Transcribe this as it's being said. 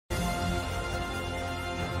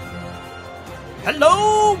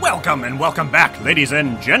Hello, welcome, and welcome back, ladies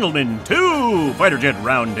and gentlemen, to Fighter Jet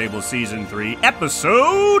Roundtable Season 3,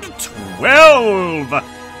 Episode 12!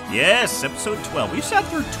 Yes, Episode 12. We've sat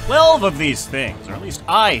through 12 of these things, or at least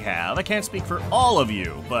I have. I can't speak for all of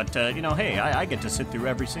you, but, hey, I get to sit through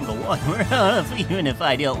every single one, even if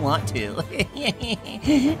I don't want to.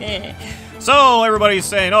 So, everybody's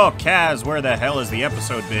saying, oh, Kaz, where the hell has the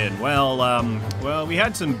episode been? Well, we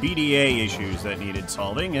had some BDA issues that needed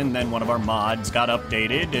solving, and then one of our mods got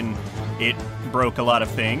updated, and it broke a lot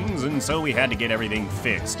of things, and so we had to get everything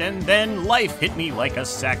fixed. And then life hit me like a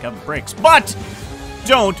sack of bricks. But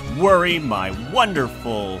don't worry, my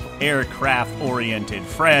wonderful aircraft-oriented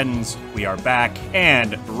friends. We are back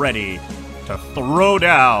and ready to throw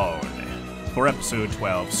down for episode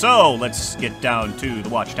 12. So let's get down to the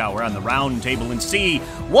watchtower on the round table and see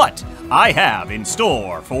what I have in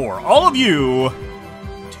store for all of you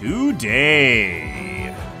today.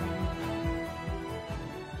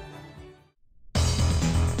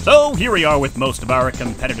 So here we are with most of our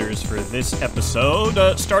competitors for this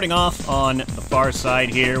episode. Starting off on the far side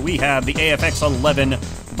here, we have the AFX-11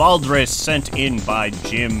 Valdris sent in by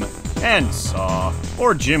Jim and Saw,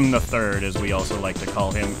 or Jim the Third as we also like to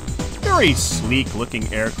call him. Very sleek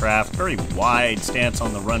looking aircraft, very wide stance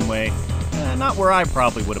on the runway. Not where I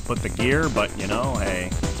probably would have put the gear, but hey,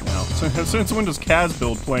 since when does Kaz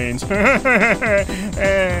build planes? Never.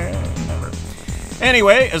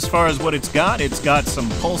 Anyway, as far as what it's got some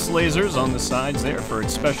pulse lasers on the sides there for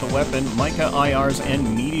its special weapon, Mica IRs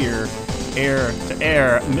and Meteor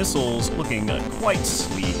air-to-air missiles, looking quite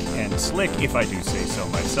sleek and slick, if I do say so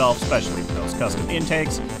myself, especially with those custom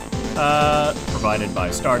intakes. Provided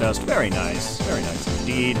by Stardust. Very nice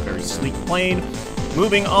indeed. Very sleek plane.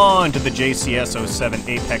 Moving on to the JCS-07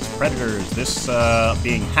 Apex Predators. This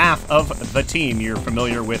being half of the team. You're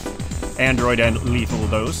familiar with Android and Lethal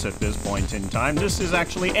Dose at this point in time. This is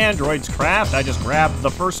actually Android's craft. I just grabbed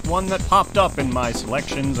the first one that popped up in my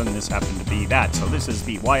selections, and this happened to be that. So this is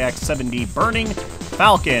the YX-70 Burning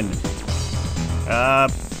Falcon.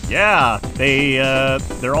 Yeah,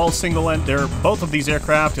 they're all both of these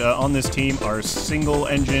aircraft on this team are single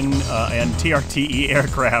engine and TRTE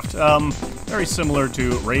aircraft. Very similar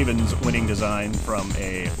to Raven's winning design from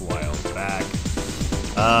a while back.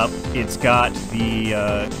 It's got the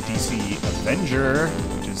DC Avenger,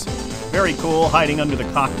 which is very cool, hiding under the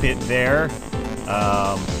cockpit there,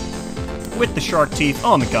 with the shark teeth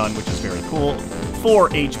on the gun, which is very cool. 4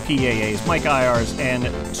 HPAAs, Mike IRs, and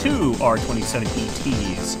 2 R27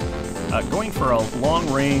 ETs. Going for a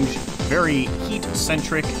long-range, very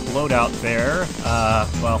heat-centric loadout there.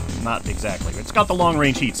 Well, not exactly. It's got the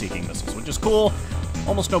long-range heat-seeking missiles, which is cool.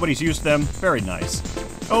 Almost nobody's used them. Very nice.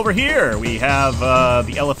 Over here, we have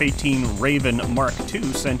the LF-18 Raven Mark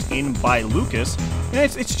II sent in by Lucas.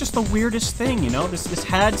 It's just the weirdest thing, This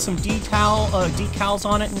had some decals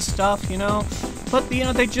on it and stuff, But,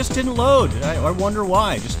 they just didn't load. I wonder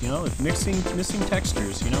why. Just, missing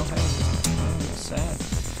textures, It's sad.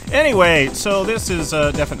 Anyway, so this is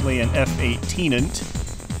definitely an F-18ant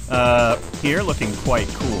here, looking quite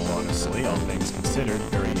cool, honestly, all things considered.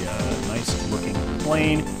 Very nice-looking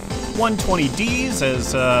plane. 120Ds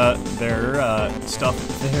as their stuff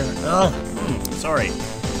there. Sorry.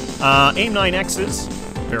 AIM-9Xs,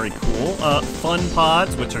 very cool. Fun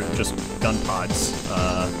pods, which are just gun pods.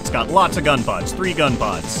 It's got lots of gun pods, 3 gun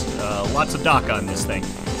pods, lots of dock on this thing.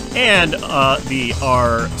 And the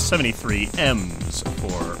R-73Ms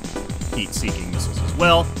for heat-seeking missiles as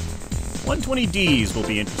well. 120Ds will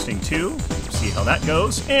be interesting too. See how that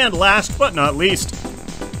goes. And last but not least,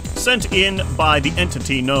 sent in by the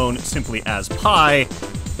entity known simply as Pi,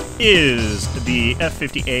 is the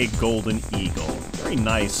F-50A Golden Eagle. Very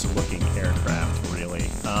nice looking aircraft, really.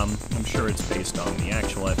 I'm sure it's based on the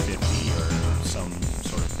actual F-50 or some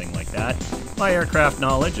sort of thing like that. My aircraft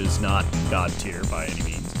knowledge is not god tier by any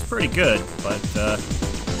means. It's pretty good, but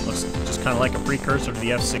looks just kind of like a precursor to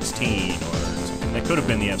the F-16 or something that could have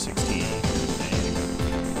been the F-16.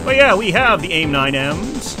 Anyway. But yeah, we have the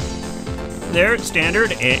AIM-9Ms. They're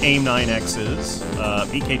standard AIM-9Xs,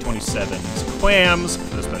 VK-27s, QAMs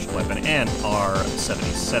for the special weapon, and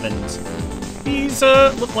R-77s. These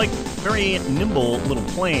look like very nimble little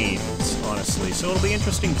planes, honestly, so it'll be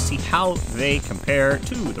interesting to see how they compare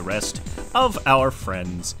to the rest of our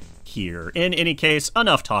friends here. In any case,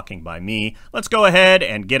 enough talking by me. Let's go ahead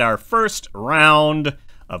and get our first round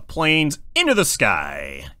of planes into the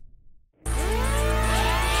sky.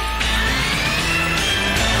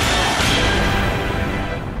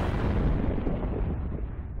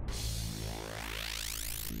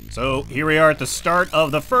 So here we are at the start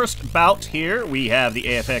of the first bout here. We have the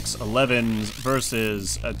AFX-11s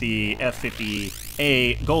versus the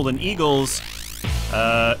F50A Golden Eagles.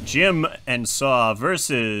 Jim and Saw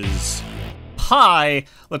versus Pi.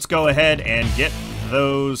 Let's go ahead and get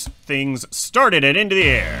those things started and into the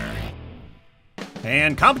air.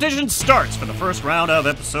 And competition starts for the first round of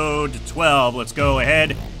episode 12. Let's go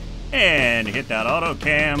ahead and hit that auto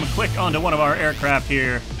cam. Click onto one of our aircraft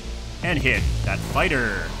here and hit that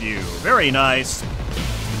fighter view. Very nice.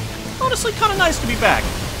 Honestly, kind of nice to be back.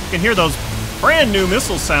 You can hear those brand new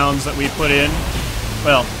missile sounds that we put in.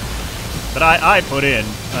 Well, that I put in.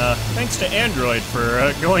 Thanks to Android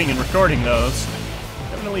for going and recording those.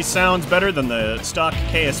 Definitely sounds better than the stock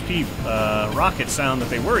KSP rocket sound that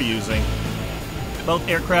they were using. Both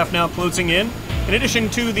aircraft now closing in. In addition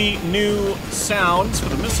to the new sounds for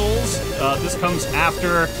the missiles, this comes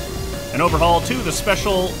after an overhaul to the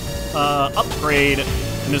special upgrade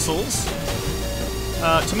missiles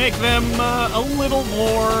to make them a little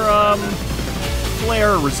more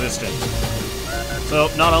flare resistant. So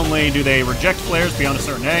not only do they reject flares beyond a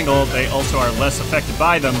certain angle, they also are less affected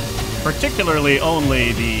by them, particularly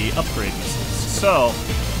only the upgrade missiles. So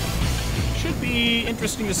should be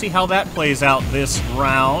interesting to see how that plays out this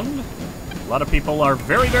round. A lot of people are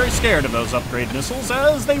very, very scared of those upgrade missiles,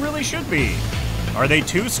 as they really should be. Are they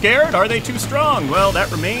too scared? Are they too strong? Well,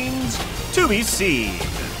 that remains to be seen.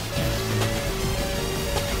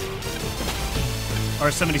 Our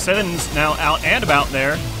 77's now out and about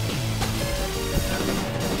there.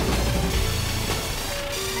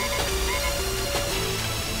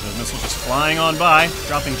 Those missiles just flying on by,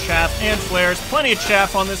 dropping chaff and flares. Plenty of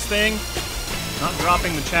chaff on this thing. Not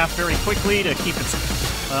dropping the chaff very quickly to keep its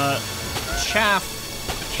chaff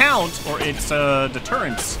count or its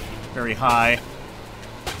deterrence very high.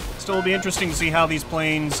 Still will be interesting to see how these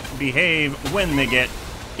planes behave when they get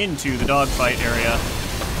into the dogfight area.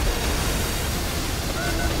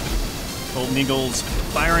 Golden Eagles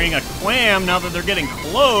firing a Quam now that they're getting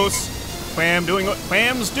close. Quam doing what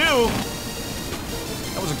Quams do.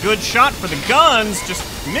 That was a good shot for the guns, just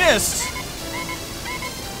missed.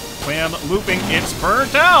 Quam looping, it's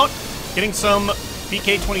burnt out. Getting some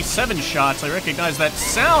BK-27 shots. I recognize that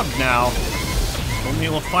sound now. Golden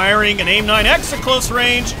Eagle firing an AIM-9X at close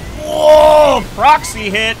range. Whoa!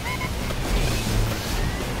 Proxy hit.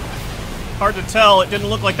 Hard to tell. It didn't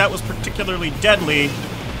look like that was particularly deadly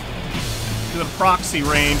to the proxy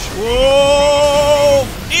range. Whoa!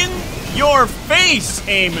 In your face,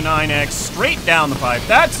 AIM-9X. Straight down the pipe.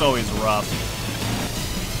 That's always rough.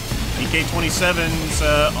 BK-27's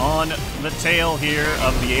on the tail here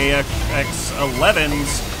of the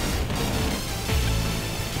AFX-11s.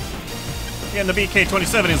 And the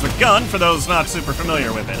BK-27 is the gun, for those not super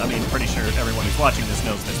familiar with it. I mean, pretty sure everyone who's watching this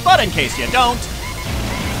knows this, but in case you don't,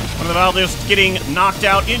 one of the Valdez getting knocked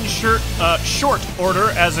out in short order,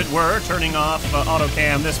 as it were, turning off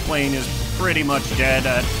autocam. This plane is pretty much dead.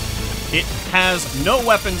 It has no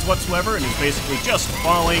weapons whatsoever and is basically just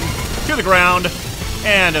falling to the ground,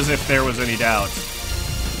 and as if there was any doubt,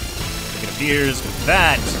 it appears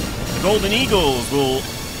that the Golden Eagles will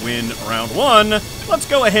win round one. Let's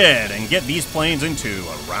go ahead and get these planes into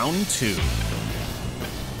round two.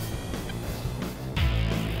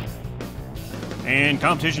 And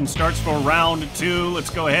competition starts for round two. Let's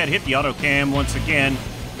go ahead, hit the autocam once again.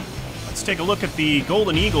 Let's take a look at the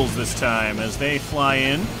Golden Eagles this time as they fly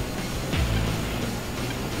in.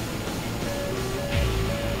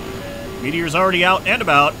 Meteor's already out and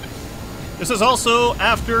about. This is also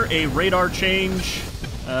after a radar change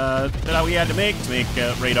that we had to make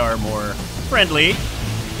radar more friendly,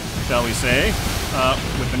 shall we say,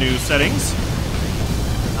 with the new settings.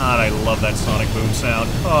 God, I love that sonic boom sound.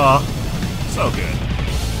 Oh, so good.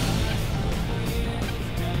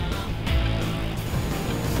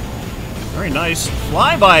 Very nice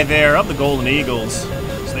flyby there of the Golden Eagles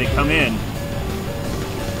as they come in.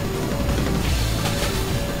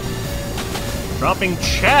 Dropping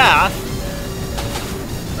chaff.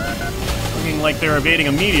 Looking like they're evading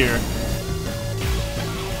a meteor.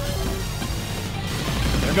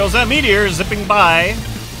 There goes that meteor zipping by.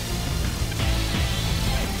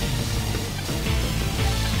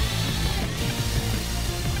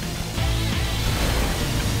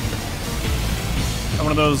 Got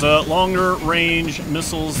one of those longer range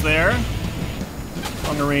missiles there.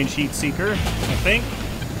 Longer range heat seeker, I think.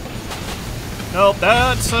 Nope,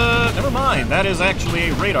 that's, never mind. That is actually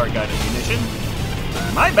a radar-guided munition.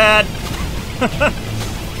 My bad.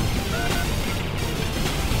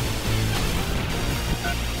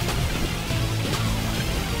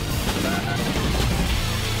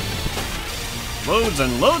 Loads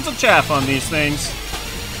and loads of chaff on these things.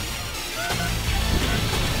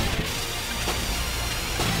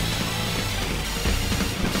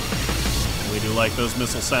 like those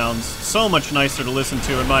missile sounds. So much nicer to listen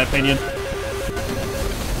to, in my opinion.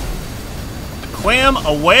 Clam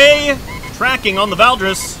away, tracking on the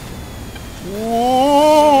Valdris.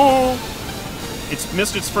 Whoa! It's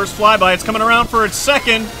missed its first flyby. It's coming around for its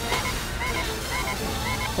second.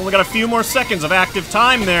 Only got a few more seconds of active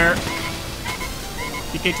time there.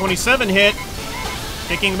 PK-27 hit,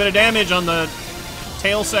 taking a bit of damage on the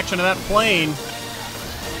tail section of that plane.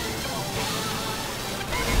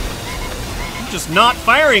 Just not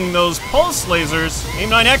firing those pulse lasers.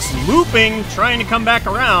 AIM-9X looping, trying to come back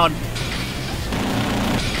around.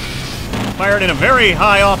 Fired in a very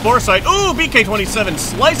high off-bore sight. Ooh, BK-27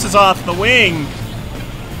 slices off the wing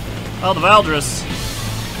of the Valdris.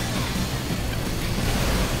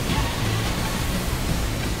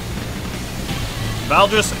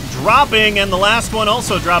 Valdris dropping, and the last one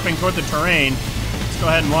also dropping toward the terrain. Let's go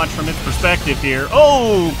ahead and watch from its perspective here.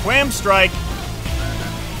 Oh, clam strike.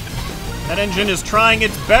 That engine is trying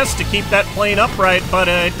its best to keep that plane upright, but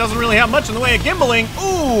it doesn't really have much in the way of gimbaling.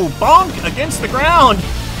 Ooh, bonk against the ground.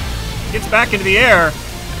 Gets back into the air.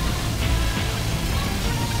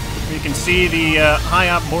 You can see the high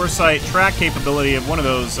op bore sight track capability of one of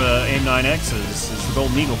those AIM-9Xs as the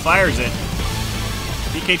Golden Eagle fires it.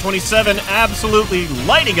 BK-27 absolutely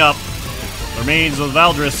lighting up the remains of the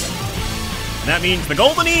Valdris. And that means the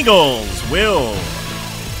Golden Eagles will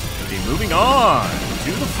be moving on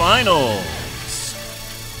to the finals.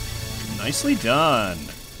 Nicely done.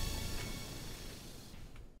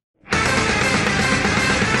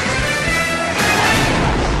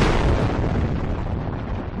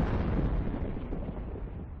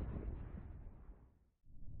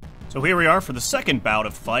 So here we are for the second bout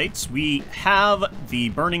of fights. We have the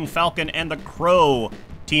Burning Falcon and the Crow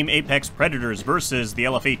Team Apex Predators versus the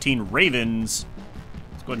LF-18 Ravens.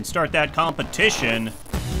 Let's go ahead and start that competition.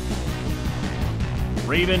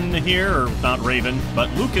 Raven here, or not Raven, but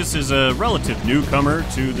Lucas is a relative newcomer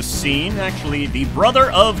to the scene. Actually, the brother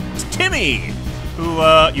of Timmy, who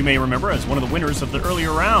you may remember as one of the winners of the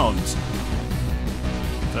earlier rounds.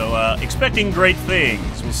 So, expecting great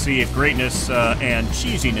things. We'll see if greatness and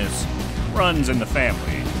cheesiness runs in the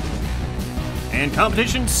family. And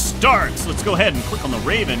competition starts. Let's go ahead and click on the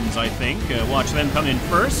Ravens, I think. Watch them come in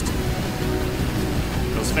first.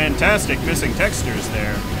 Those fantastic missing textures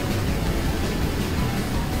there.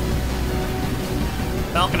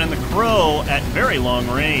 Falcon and the Crow at very long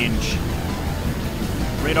range.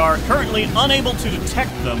 Radar currently unable to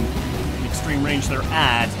detect them in the extreme range they're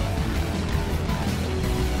at.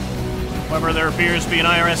 However, there appears to be an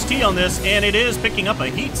IRST on this, and it is picking up a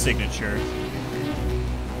heat signature.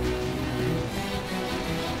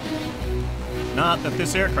 Not that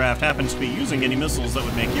this aircraft happens to be using any missiles that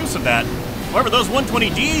would make use of that. However, those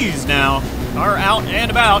 120Ds now are out and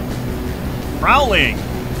about, prowling.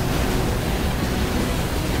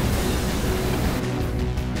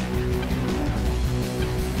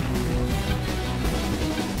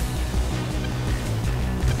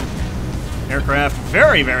 Aircraft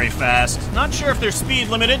very, very fast. Not sure if they're speed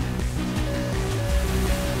limited.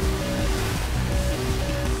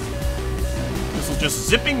 Missile just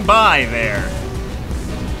zipping by there.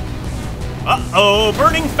 Uh-oh,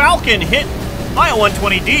 Burning Falcon hit by a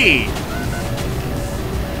 120D.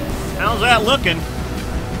 How's that looking?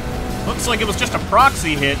 Looks like it was just a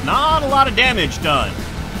proxy hit. Not a lot of damage done.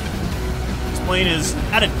 This plane is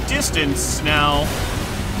at a distance now.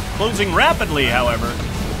 Closing rapidly, however.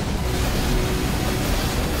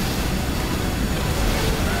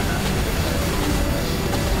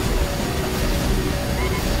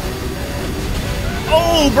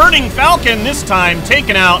 Oh, Burning Falcon this time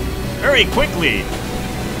taken out very quickly.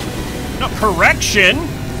 No, correction.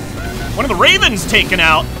 One of the Ravens taken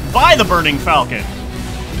out by the Burning Falcon.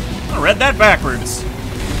 I read that backwards.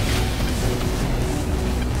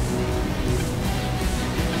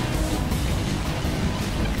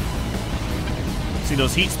 See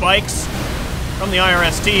those heat spikes from the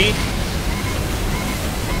IRST.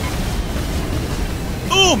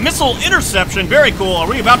 Ooh, missile interception, very cool. Are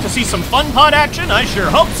we about to see some fun pod action? I sure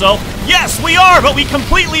hope so. Yes, we are, but we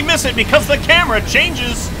completely miss it because the camera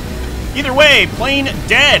changes. Either way, plane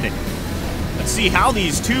dead. Let's see how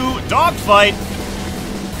these two dogfight.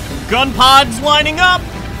 Gun pods lining up.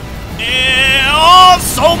 And, oh,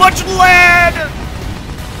 so much lead!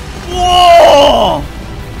 Whoa!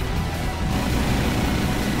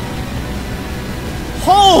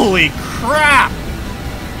 Holy crap!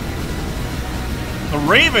 The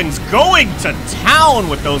Ravens going to town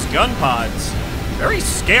with those gun pods. Very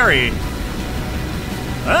scary.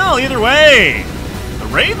 Well, either way, the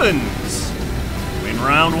Ravens win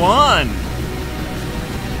round one.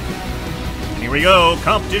 Any Here we go.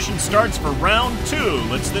 Competition starts for round 2.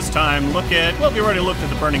 Let's this time look at... Well, we already looked at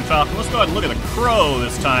the Burning Falcon. Let's go ahead and look at the Crow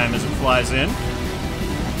this time as it flies in.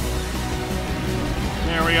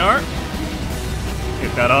 There we are.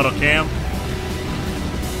 Get that auto cam.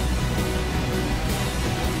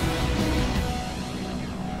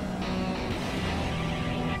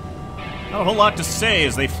 Not a whole lot to say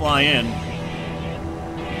as they fly in.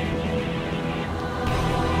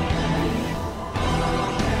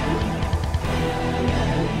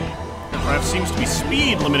 Aircraft seems to be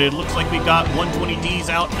speed limited. Looks like we got 120Ds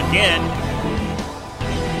out again.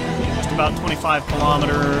 Just about 25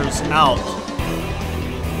 kilometers out.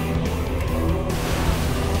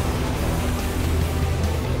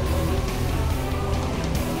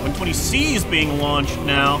 120Cs being launched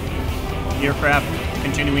now. The aircraft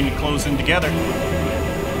continuing to close in together.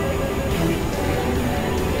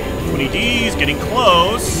 20Ds getting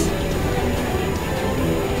close.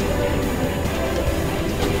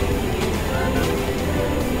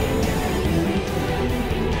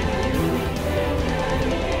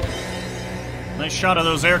 Nice shot of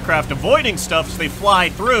those aircraft avoiding stuff as they fly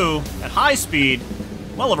through at high speed.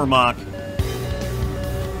 Well over Mach.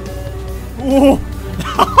 Ooh!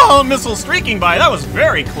 Oh, missile streaking by. That was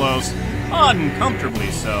very close. Uncomfortably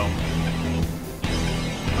so.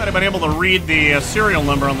 Might have been able to read the serial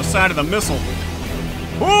number on the side of the missile.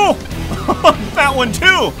 Ooh! That one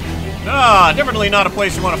too! Ah, definitely not a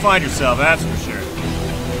place you want to find yourself, that's for sure.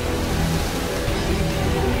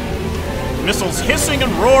 Missiles hissing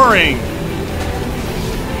and roaring.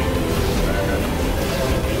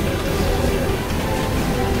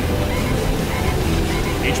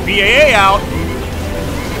 HPAA out.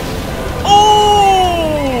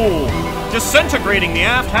 Oh! Disintegrating the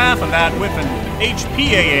aft half of that with an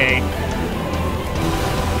HPAA.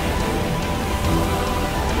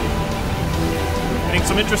 Getting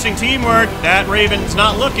some interesting teamwork. That Raven's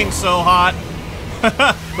not looking so hot.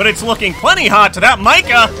 But it's looking plenty hot to that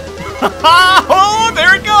Micah. Oh,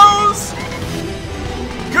 there it goes!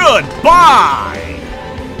 Goodbye!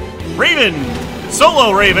 Raven,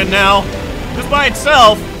 solo Raven now, just by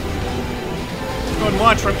itself. Let's go and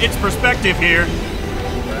watch from its perspective here.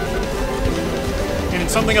 And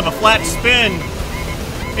it's something of a flat spin.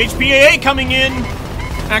 HPAA coming in,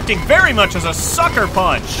 acting very much as a sucker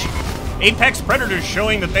punch. Apex Predators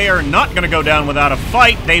showing that they are not going to go down without a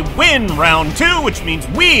fight. They win round 2, which means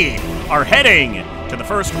we are heading to the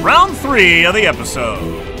first round 3 of the episode.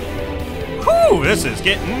 Whew, this is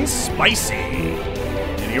getting spicy.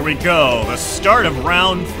 And here we go, the start of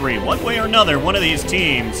round 3. One way or another, one of these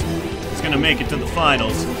teams is going to make it to the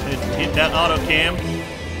finals. Hit that auto cam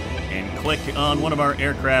and click on one of our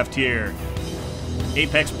aircraft here.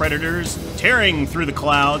 Apex Predators tearing through the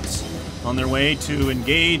clouds on their way to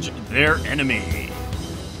engage their enemy.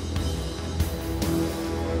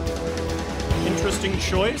 Interesting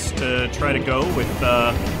choice to try to go with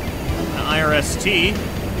an IRST.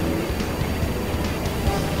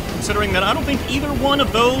 Considering that I don't think either one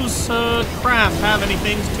of those craft have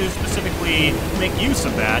anything to specifically make use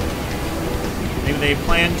of that. Maybe they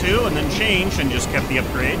planned to and then changed and just kept the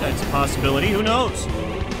upgrade. That's a possibility. Who knows?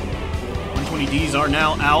 120Ds are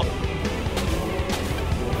now out.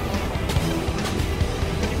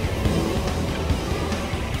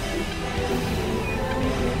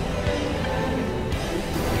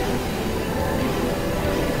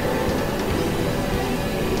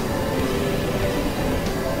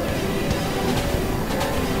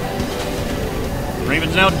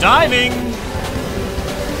 Raven's now diving.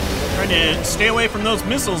 Trying to stay away from those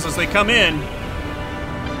missiles as they come in.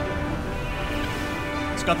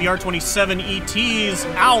 It's got the R-27 ETs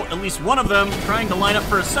out, at least one of them, trying to line up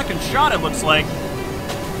for a second shot, it looks like.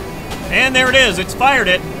 And there it is, it's fired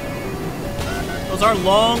it. Those are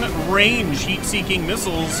long-range heat-seeking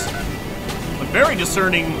missiles, but very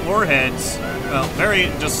discerning warheads. Well, very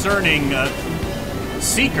discerning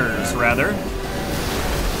seekers, rather.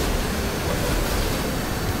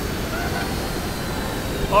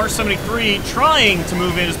 R-73 trying to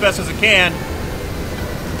move in as best as it can.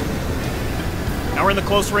 Now we're in the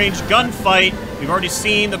close-range gunfight. We've already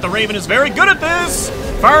seen that the Raven is very good at this.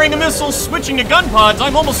 Firing a missile, switching to gun pods,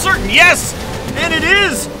 I'm almost certain. Yes! And it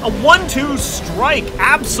is a 1-2 strike.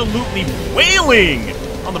 Absolutely wailing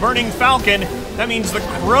on the Burning Falcon. That means the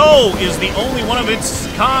Crow is the only one of its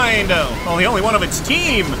kind, well, the only one of its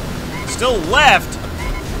team still left.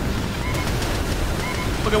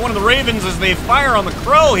 Look at one of the Ravens as they fire on the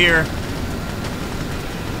Crow here.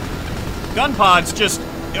 Gun pods just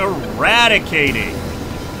eradicating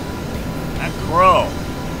that Crow.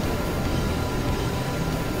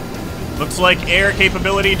 Looks like air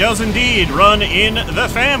capability does indeed run in the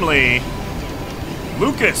family.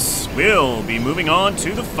 Lucas will be moving on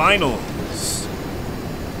to the finals.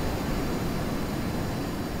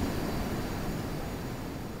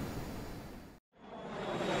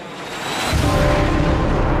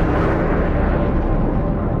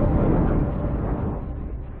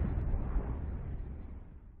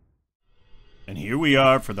 And here we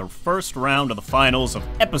are for the first round of the finals of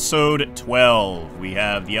Episode 12. We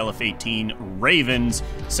have the LF-18 Ravens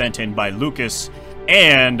sent in by Lucas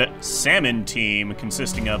and Salmon Team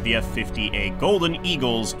consisting of the F-50A Golden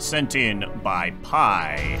Eagles sent in by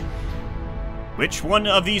Pi. Which one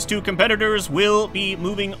of these two competitors will be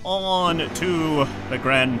moving on to the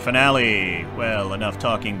grand finale? Well, enough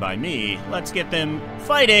talking by me. Let's get them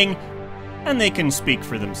fighting, and they can speak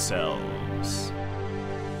for themselves.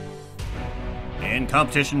 And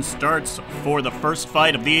competition starts for the first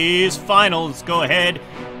fight of these finals. Go ahead,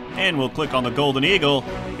 and we'll click on the Golden Eagle.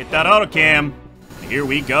 Hit that autocam. Here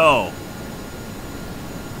we go.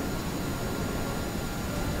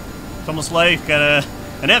 It's almost like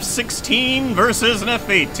an F-16 versus an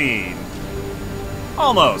F-18.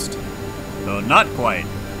 Almost, though not quite.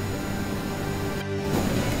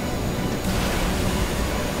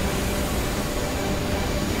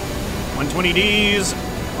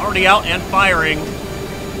 .120Ds already out and firing.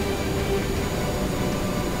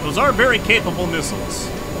 Those are very capable missiles.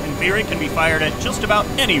 In theory, can be fired at just about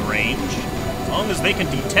any range, as long as they can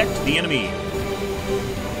detect the enemy.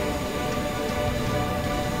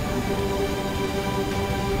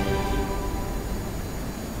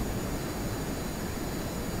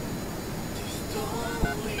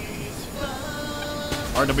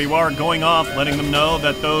 RWR going off, letting them know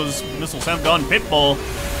that those missiles have gone pitbull.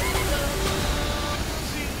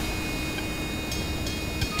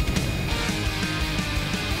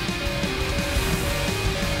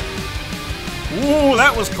 Ooh,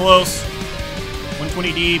 that was close.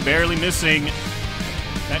 120D barely missing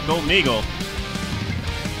that Golden Eagle.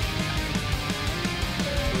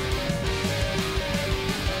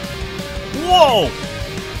 Whoa!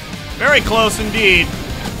 Very close indeed.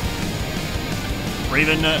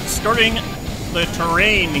 Raven skirting the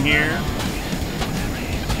terrain here.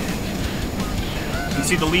 You can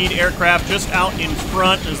see the lead aircraft just out in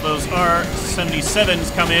front as those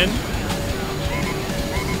R-77s come in.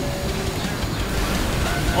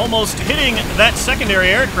 Almost hitting that secondary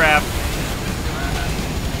aircraft.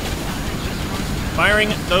 Firing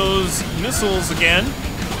those missiles again.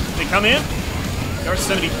 They come in. The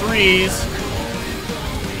R-73s.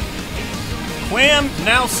 Quam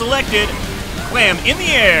now selected. Quam in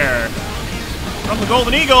the air. From the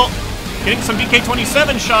Golden Eagle. Getting some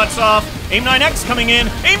VK-27 shots off. AIM-9X coming in.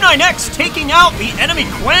 AIM-9X taking out the enemy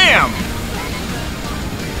Quam.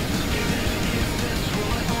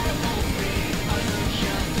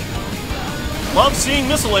 Love seeing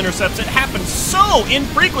missile intercepts. It happens so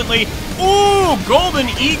infrequently. Ooh, Golden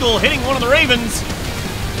Eagle hitting one of the Ravens.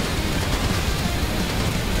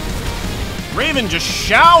 Raven just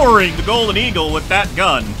showering the Golden Eagle with that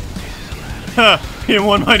gun.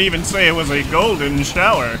 One might even say it was a golden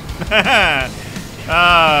shower.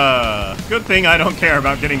 Good thing I don't care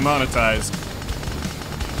about getting monetized.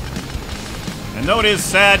 And though it is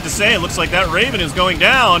sad to say, it looks like that Raven is going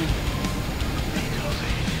down.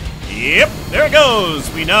 Yep, there it goes.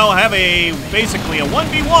 We now have basically a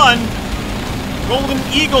 1v1. Golden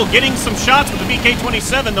Eagle getting some shots with the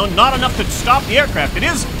VK-27, though not enough to stop the aircraft. It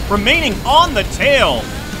is remaining on the tail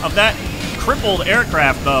of that crippled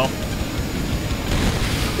aircraft, though.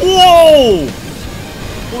 Whoa!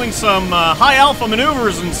 Pulling some high alpha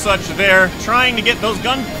maneuvers and such there, trying to get those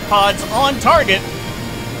gun pods on target.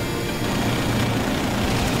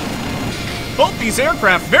 Both these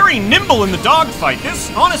aircraft very nimble in the dogfight.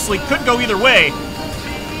 This honestly could go either way.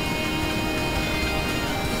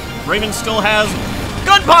 Raven still has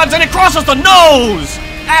gun pods and it crosses the nose!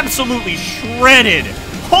 Absolutely shredded.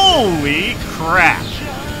 Holy crap.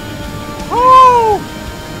 Woo!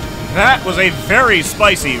 That was a very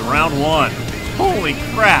spicy round one. Holy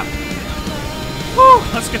crap. Woo!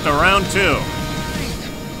 Let's get to round two.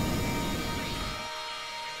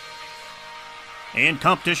 And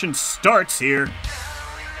competition starts here.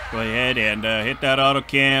 Go ahead and hit that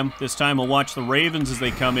autocam. This time we'll watch the Ravens as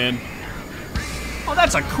they come in. Oh,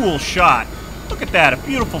 that's a cool shot. Look at that, a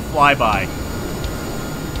beautiful flyby.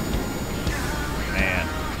 Man,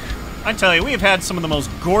 I tell you, we have had some of the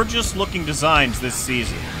most gorgeous looking designs this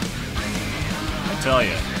season. I tell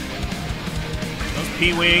you. Those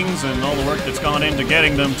P-Wings and all the work that's gone into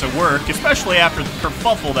getting them to work, especially after the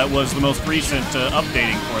kerfuffle that was the most recent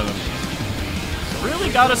updating for them.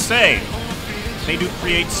 Really gotta say, they do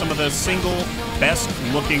create some of the single best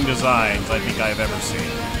looking designs I think I've ever seen.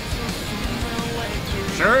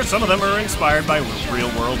 Sure, some of them are inspired by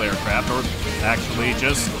real-world aircraft, or actually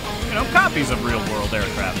just, copies of real-world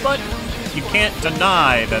aircraft. But you can't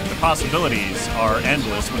deny that the possibilities are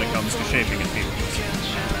endless when it comes to shaping and B-Wings.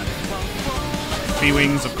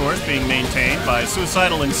 B-Wings, of course, being maintained by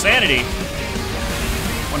Suicidal Insanity,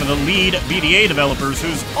 one of the lead BDA developers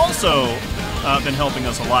who's also been helping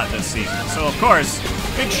us a lot this season. So, of course,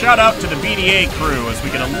 big shout-out to the BDA crew as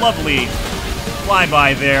we get a lovely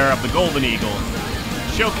flyby there of the Golden Eagle,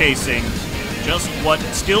 showcasing just what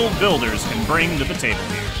skilled builders can bring to the table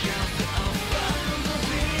here.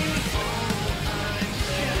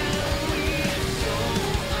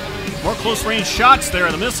 More close-range shots there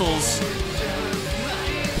of the missiles.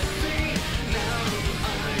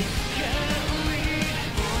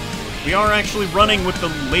 We are actually running with the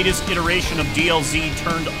latest iteration of DLZ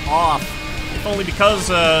turned off, if only because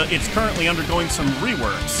it's currently undergoing some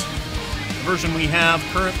reworks. The version we have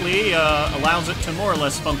currently allows it to more or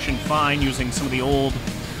less function fine using some of the old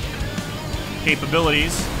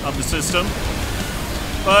capabilities of the system.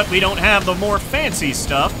 But we don't have the more fancy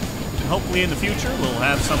stuff. And hopefully in the future we'll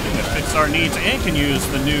have something that fits our needs and can use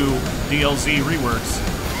the new DLZ reworks.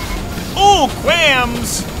 Ooh,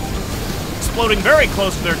 Quams! Exploding very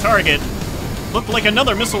close to their target. Looked like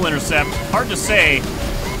another missile intercept. Hard to say.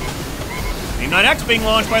 AIM-9X being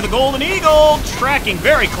launched by the Golden Eagle, tracking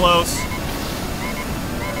very close.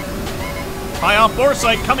 High off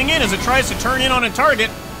foresight coming in as it tries to turn in on a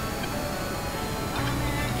target.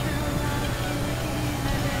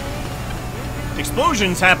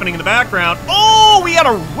 Explosions happening in the background. Oh, we had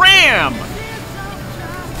a ram!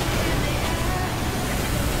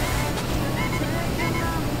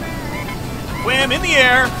 Wham in the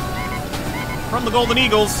air from the Golden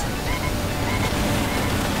Eagles.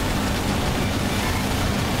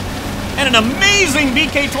 And an amazing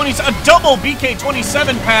BK-27, a double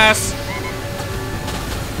BK-27 pass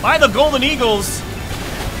by the Golden Eagles.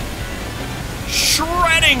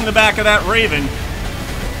 Shredding the back of that Raven.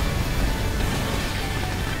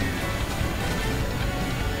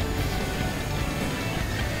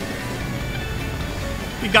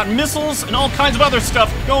 We've got missiles and all kinds of other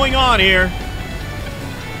stuff going on here.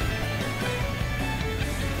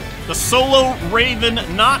 The solo Raven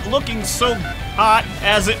not looking so hot,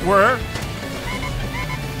 as it were.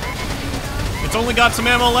 It's only got some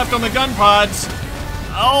ammo left on the gun pods.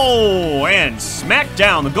 Oh, and smack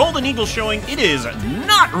down. The Golden Eagle showing it is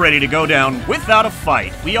not ready to go down without a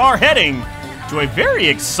fight. We are heading to a very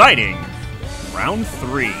exciting round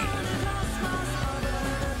 3.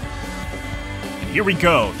 And here we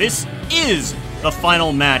go. This is the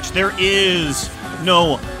final match. There is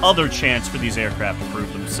no other chance for these aircraft to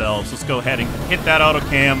prove themselves. Let's go ahead and hit that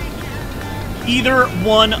autocam. Either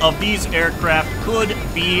one of these aircraft could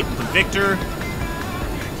be the victor.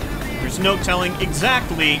 There's no telling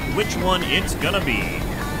exactly which one it's gonna be.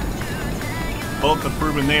 Both have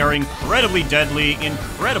proven they are incredibly deadly,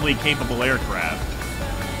 incredibly capable aircraft.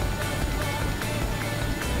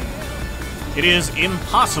 It is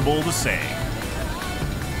impossible to say.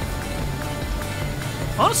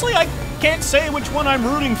 Honestly, I can't say which one I'm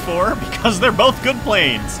rooting for because they're both good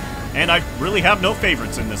planes, and I really have no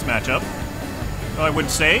favorites in this matchup. I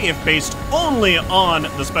would say, if based only on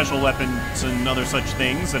the special weapons and other such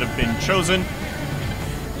things that have been chosen,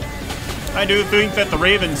 I do think that the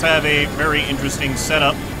Ravens have a very interesting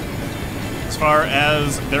setup as far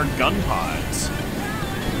as their gun pods.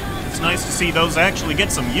 It's nice to see those actually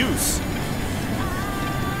get some use.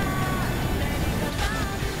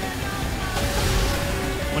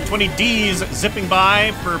 120Ds zipping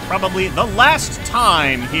by for probably the last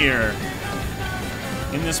time here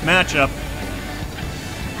in this matchup.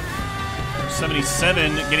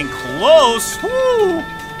 77 getting close. Woo!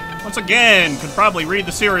 Once again, could probably read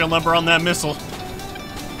the serial number on that missile.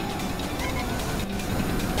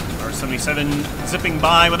 R-77 zipping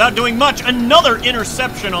by without doing much. Another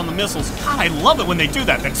interception on the missiles. God, I love it when they do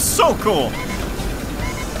that. That's so cool.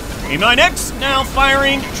 AIM-9X now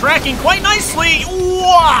firing, tracking quite nicely.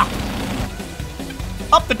 Wah!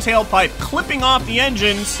 Up the tailpipe, clipping off the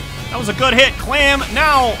engines. That was a good hit. Clam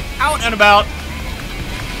now out and about,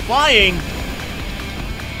 flying.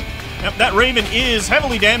 Yep, that Raven is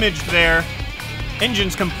heavily damaged there.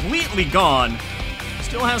 Engine's completely gone.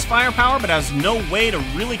 Still has firepower, but has no way to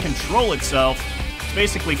really control itself. It's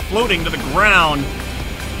basically floating to the ground.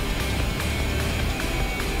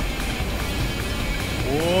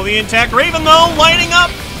 Oh, the intact Raven, though, lining up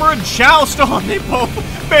for a joust. Oh, they both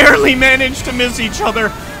barely managed to miss each other.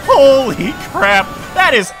 Holy crap.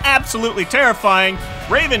 That is absolutely terrifying.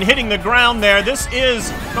 Raven hitting the ground there. This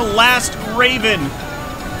is the last Raven.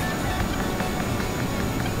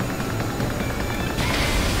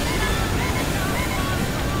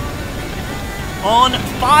 on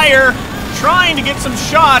fire, trying to get some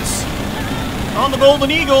shots on the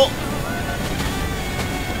Golden Eagle.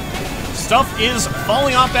 Stuff is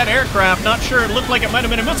falling off that aircraft. Not sure. It looked like it might have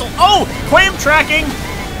been a missile. Oh! Quam tracking!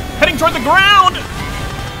 Heading toward the ground!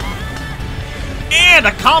 And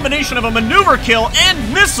a combination of a maneuver kill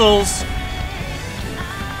and missiles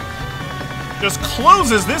just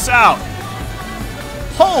closes this out.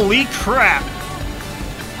 Holy crap.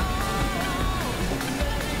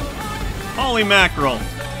 Holy mackerel.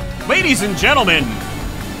 Ladies and gentlemen,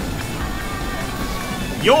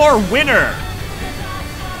 your winner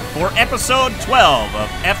for episode 12 of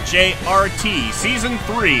FJRT Season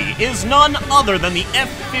 3 is none other than the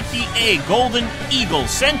F-50A Golden Eagle,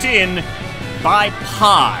 sent in by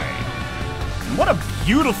Pi. And what a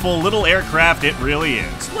beautiful little aircraft it really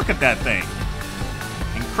is. Look at that thing.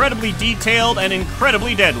 Incredibly detailed and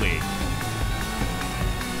incredibly deadly.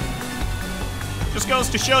 Just goes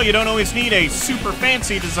to show you don't always need a super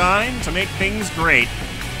fancy design to make things great.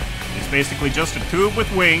 It's basically just a tube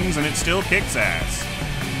with wings and it still kicks ass.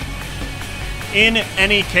 In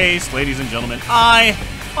any case, ladies and gentlemen, I,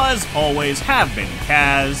 as always, have been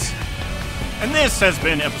Kaz, and this has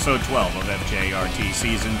been episode 12 of FJRT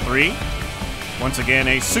Season 3. Once again,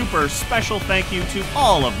 a super special thank you to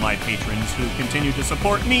all of my patrons who continue to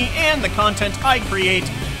support me and the content I create.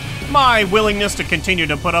 My willingness to continue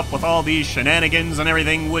to put up with all these shenanigans and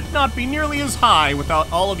everything would not be nearly as high without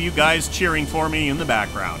all of you guys cheering for me in the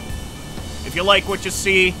background. If you like what you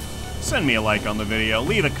see, send me a like on the video,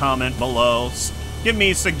 leave a comment below, give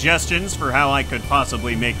me suggestions for how I could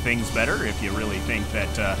possibly make things better if you really think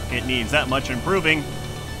that it needs that much improving.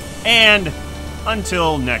 And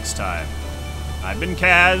until next time, I've been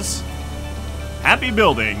Kaz, happy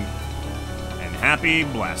building, and happy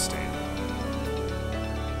blasting.